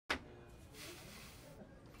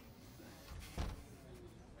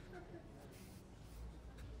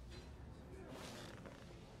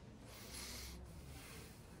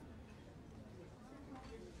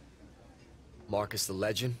Marcus the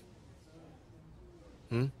Legend?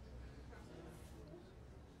 Didn't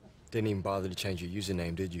even bother to change your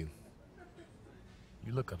username, did you?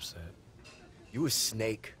 You look upset. You a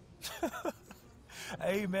snake.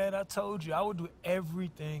 Hey, man, I told you I would do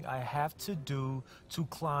everything I have to do to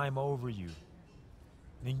climb over you.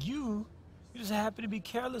 And you just happen to be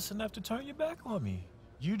careless enough to turn your back on me.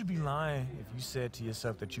 You'd be lying if you said to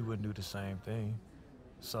yourself that you wouldn't do the same thing.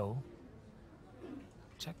 So,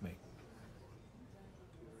 checkmate.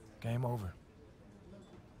 Game over.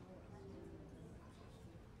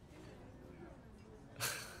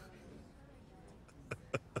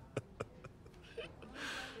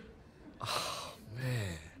 Oh,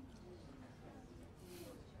 man.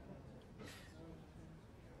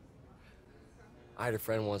 I had a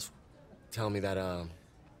friend once tell me that,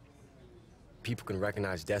 people can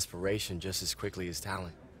recognize desperation just as quickly as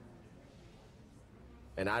talent.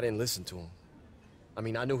 And I didn't listen to him. I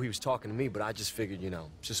mean, I knew he was talking to me, but I just figured, you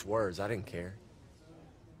know, just words. I didn't care.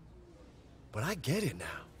 But I get it now.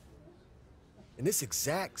 In this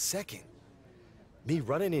exact second, me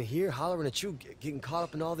running in here, hollering at you, getting caught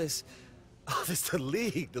up in all this, the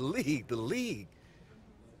league.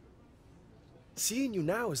 Seeing you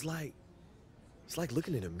now is like, it's like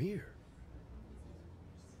looking in a mirror.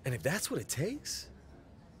 And if that's what it takes,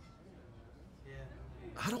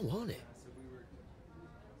 I don't want it.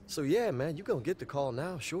 So yeah, man, you gonna get the call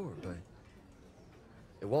now, sure, but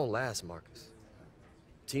it won't last, Marcus.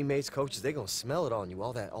 Teammates, coaches, they gonna smell it on you,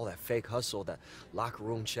 all that fake hustle, that locker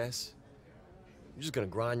room chess. You're just gonna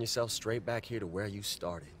grind yourself straight back here to where you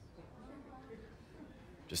started.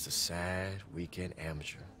 Just a sad weekend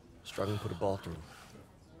amateur, struggling to put a ball through.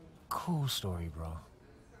 Cool story, bro.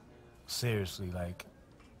 Seriously, like,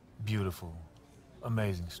 beautiful,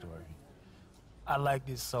 amazing story. I liked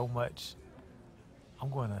it so much. I'm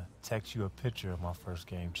gonna text you a picture of my first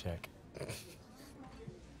game check.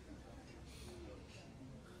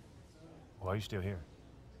 Why are you still here?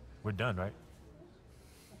 We're done, right?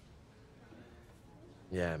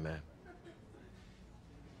 Yeah, man.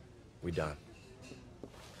 We done.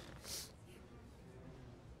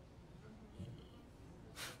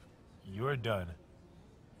 You're done.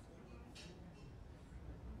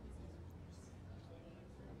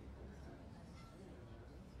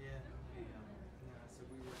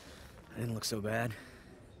 I didn't look so bad.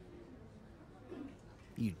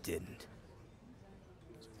 You didn't.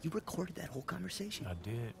 You recorded that whole conversation? I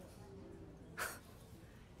did.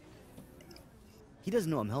 He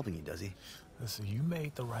doesn't know I'm helping you, does he? Listen, you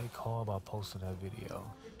made the right call by posting that video.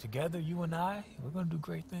 Together, you and I, we're gonna do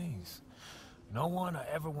great things. No one I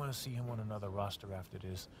ever want to see him on another roster after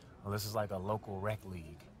this, unless it's like a local rec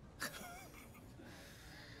league.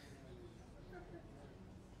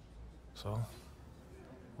 So,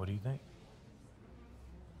 what do you think?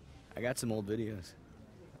 I got some old videos.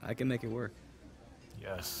 I can make it work.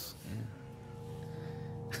 Yes.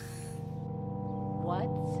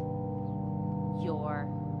 What's your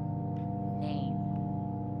name?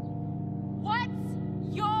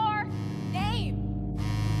 What's your name?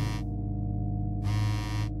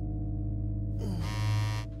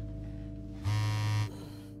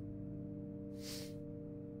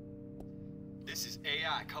 This is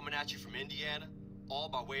AI coming at you from Indiana, all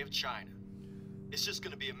by way of China. It's just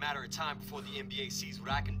gonna be a matter of time before the NBA sees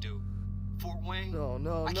what I can do. Fort Wayne,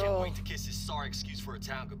 I can't wait to kiss his sorry excuse for a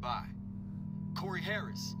town goodbye. Corey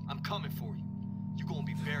Harris, I'm coming for you. You're gonna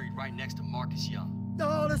be buried right next to Marcus Young.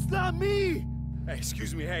 No, that's not me! Hey,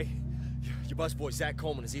 excuse me, hey. Your busboy, Zach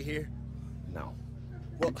Coleman, is he here? No.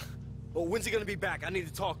 Well, when's he gonna be back? I need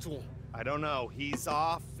to talk to him. I don't know. He's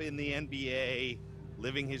off in the NBA,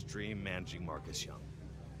 living his dream, managing Marcus Young.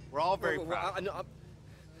 We're all very proud. I know,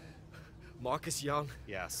 Marcus Young?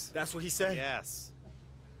 Yes. That's what he said? Yes.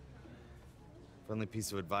 Friendly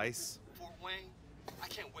piece of advice? Fort Wayne, I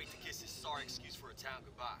can't wait to kiss his sorry excuse for a town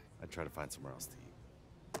goodbye. I'd try to find somewhere else to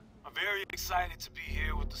eat. I'm very excited to be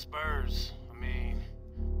here with the Spurs. I mean,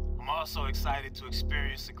 I'm also excited to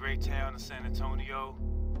experience the great town of San Antonio.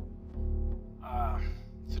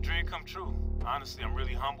 It's a dream come true. Honestly, I'm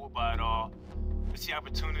really humbled by it all. It's the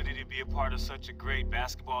opportunity to be a part of such a great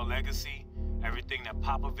basketball legacy. Everything that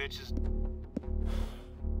Popovich is...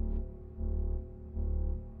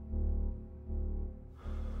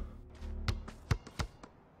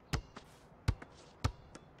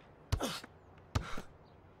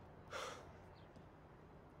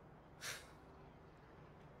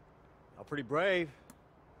 Y'all pretty brave.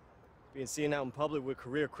 Being seen out in public with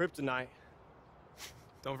career kryptonite.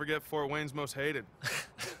 Don't forget Fort Wayne's most hated.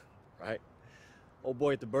 Right? Old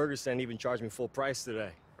boy at the burger stand even charged me full price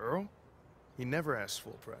today. Earl? He never asks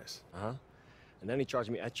full price. Uh-huh. And then he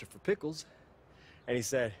charged me extra for pickles. And he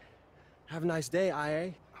said, "Have a nice day,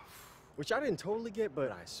 IA." Which I didn't totally get,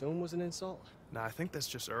 but I assume was an insult. Nah, I think that's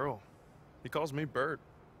just Earl. He calls me Bert.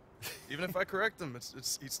 Even if I correct him,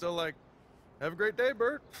 he's still like, "Have a great day,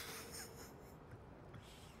 Bert."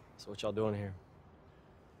 So what y'all doing here?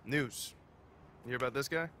 News. You hear about this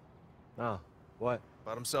guy? Oh, what?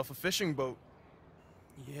 Bought himself a fishing boat.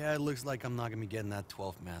 Yeah, it looks like I'm not gonna be getting that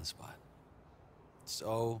 12th man spot.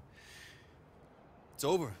 So, it's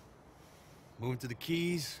over. Moving to the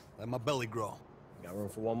Keys, let my belly grow. Got room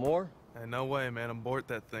for one more? Hey, no way, man. I'm bored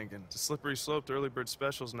that thinking. It's a slippery slope to early bird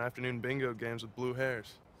specials and afternoon bingo games with blue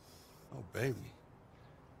hairs. Oh, baby.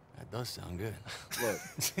 That does sound good. Look,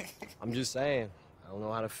 I'm just saying, I don't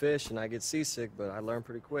know how to fish and I get seasick, but I learn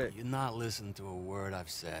pretty quick. You're not listening to a word I've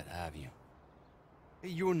said, have you? Hey,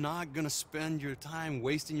 you're not gonna spend your time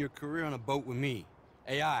wasting your career on a boat with me.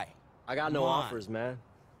 AI. I got no Come on. offers, man.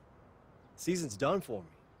 Season's done for me.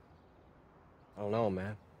 I don't know,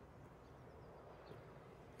 man.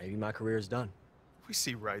 Maybe my career's done. We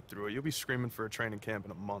see right through it. You'll be screaming for a training camp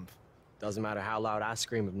in a month. Doesn't matter how loud I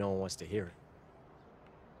scream if no one wants to hear it.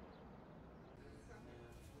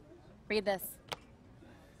 Read this.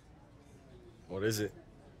 What is it?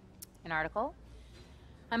 An article.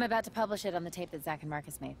 I'm about to publish it on the tape that Zach and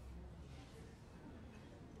Marcus made.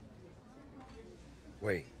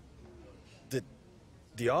 Wait.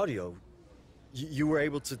 The audio? You were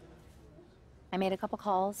able to... I made a couple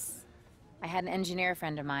calls. I had an engineer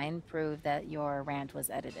friend of mine prove that your rant was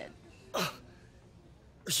edited.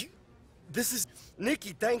 This is...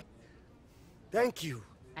 Nikki, thank you.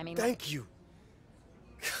 I mean, Thank you.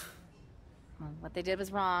 well, what they did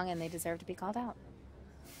was wrong, and they deserve to be called out.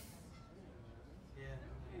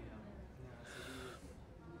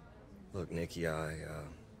 Look, Nikki,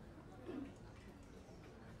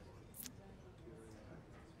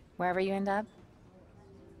 Wherever you end up,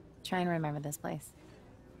 try and remember this place.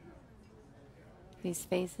 These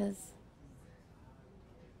faces.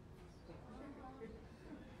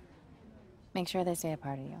 Make sure they stay a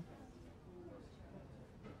part of you.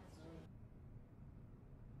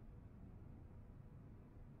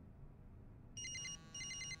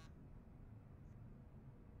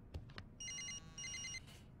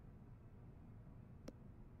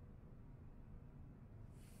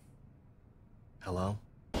 Hello?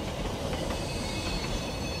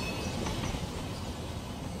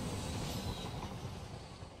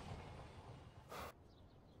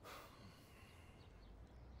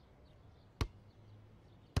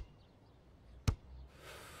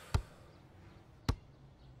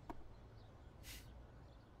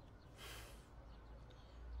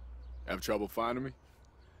 Have trouble finding me?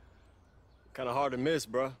 Kind of hard to miss,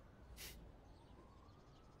 bruh.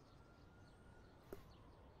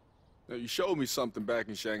 Now, you showed me something back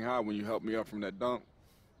in Shanghai when you helped me up from that dunk.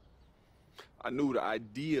 I knew the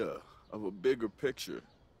idea of a bigger picture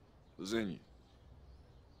was in you.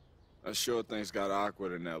 I'm sure things got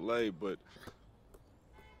awkward in LA, but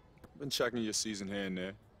I've been checking your season here and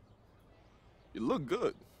there. You look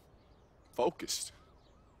good. Focused.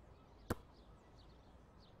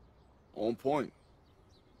 On point.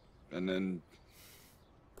 And then...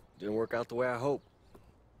 Didn't work out the way I hoped.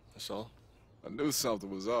 That's all. I knew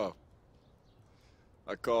something was off.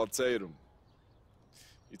 I called Tatum.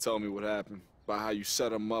 He told me what happened, about how you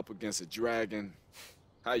set him up against a dragon,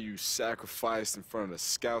 how you sacrificed in front of the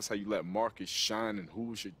scouts, how you let Marcus shine in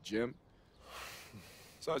Hoosier Gym.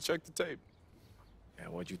 So I checked the tape. Yeah,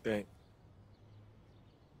 what'd you think?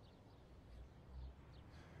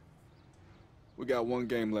 We got one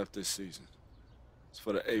game left this season. It's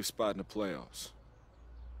for the 8th spot in the playoffs.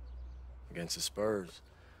 Against the Spurs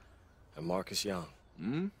and Marcus Young.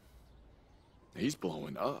 Hmm? He's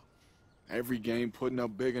blowing up. Every game putting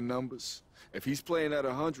up bigger numbers. If he's playing at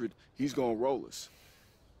 100, he's gonna roll us.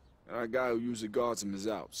 And our guy who usually guards him is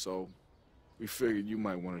out, so we figured you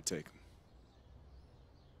might want to take him.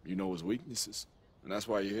 You know his weaknesses, and that's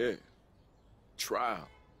why you're here. Trial.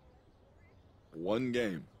 One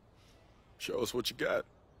game. Show us what you got.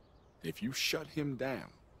 If you shut him down,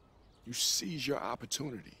 you seize your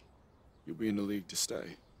opportunity, you'll be in the league to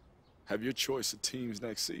stay. Have your choice of teams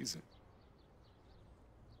next season.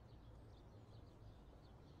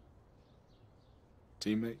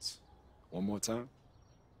 Teammates? One more time?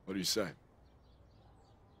 What do you say?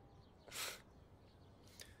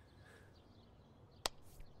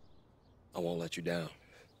 I won't let you down.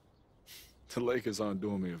 The Lakers aren't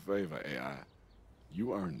doing me a favor, AI.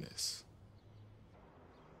 You earned this.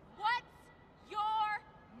 What's your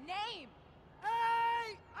name?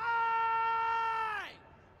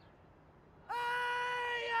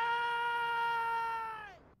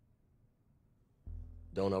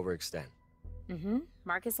 Don't overextend. Mm-hmm.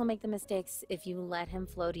 Marcus will make the mistakes if you let him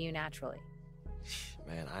flow to you naturally.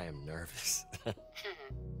 Man, I am nervous. I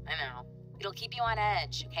know. It'll keep you on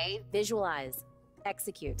edge, okay? Visualize.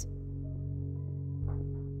 Execute.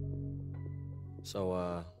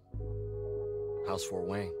 So, how's Fort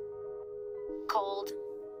Wayne? Cold.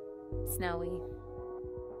 Snowy.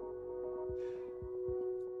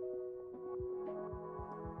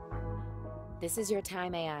 This is your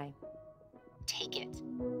time, AI. Take it.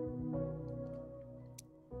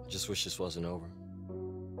 I just wish this wasn't over.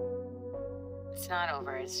 It's not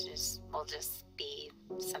over. We'll just be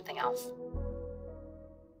something else.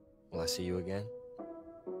 Will I see you again?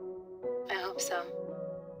 I hope so.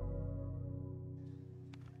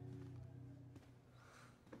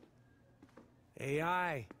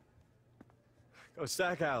 AI, Go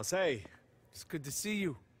Stackhouse, hey. it's good to see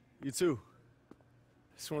you. You too.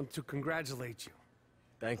 Just wanted to congratulate you.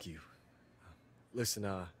 Thank you. Listen,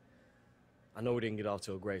 I know we didn't get off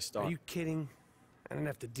to a great start. Are you kidding? I didn't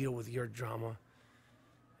have to deal with your drama.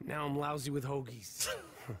 Now I'm lousy with hoagies.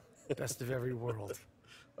 Best of every world.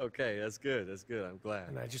 Okay, that's good. That's good. I'm glad.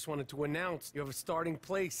 And I just wanted to announce you have a starting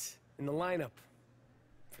place in the lineup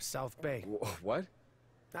for South Bay. What?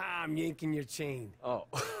 Ah, I'm yanking your chain. Oh,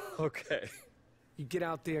 okay. You get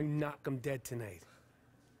out there and knock them dead tonight.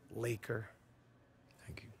 Laker.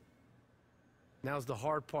 Thank you. Now's the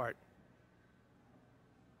hard part.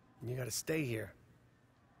 You gotta stay here.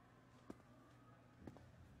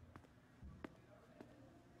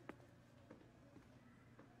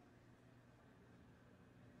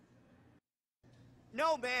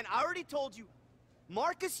 No, man, I already told you.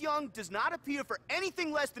 Marcus Young does not appear for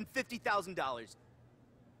anything less than $50,000.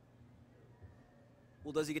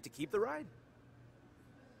 Well, does he get to keep the ride?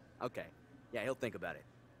 Okay. Yeah, he'll think about it.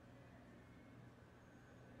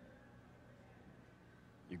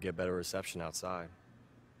 You get better reception outside.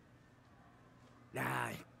 Nah,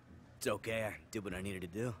 it's okay. I did what I needed to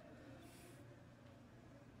do.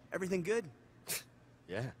 Everything good?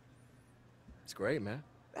 Yeah. It's great, man.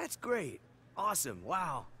 That's great. Awesome.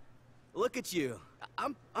 Wow. Look at you.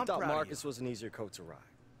 I'm I thought proud Marcus of you. was an easier coat to ride.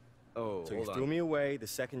 Oh, So you threw me away the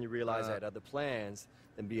second you realized I had other plans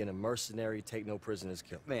than being a mercenary, take no prisoners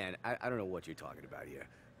killer. Man, I don't know what you're talking about here.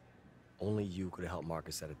 Only you could have helped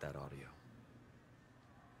Marcus edit that audio.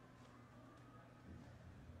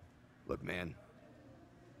 Look, man,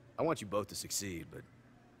 I want you both to succeed, but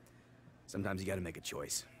sometimes you gotta make a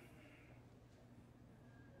choice.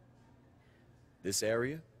 This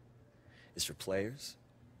area is for players,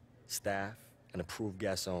 staff, and approved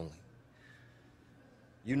guests only.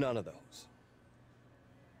 You none of those.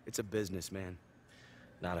 It's a business, man.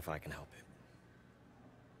 Not if I can help it.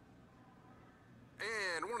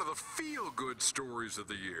 And one of the feel-good stories of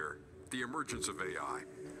the year, the emergence of AI.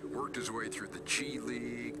 Worked his way through the G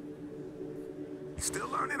League. He's still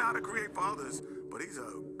learning how to create for others, but he's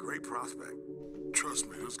a great prospect. Trust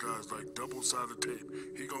me, this guy's like double-sided tape.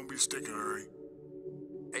 He gonna be sticking, Hurry.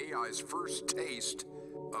 AI's first taste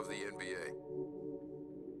of the NBA.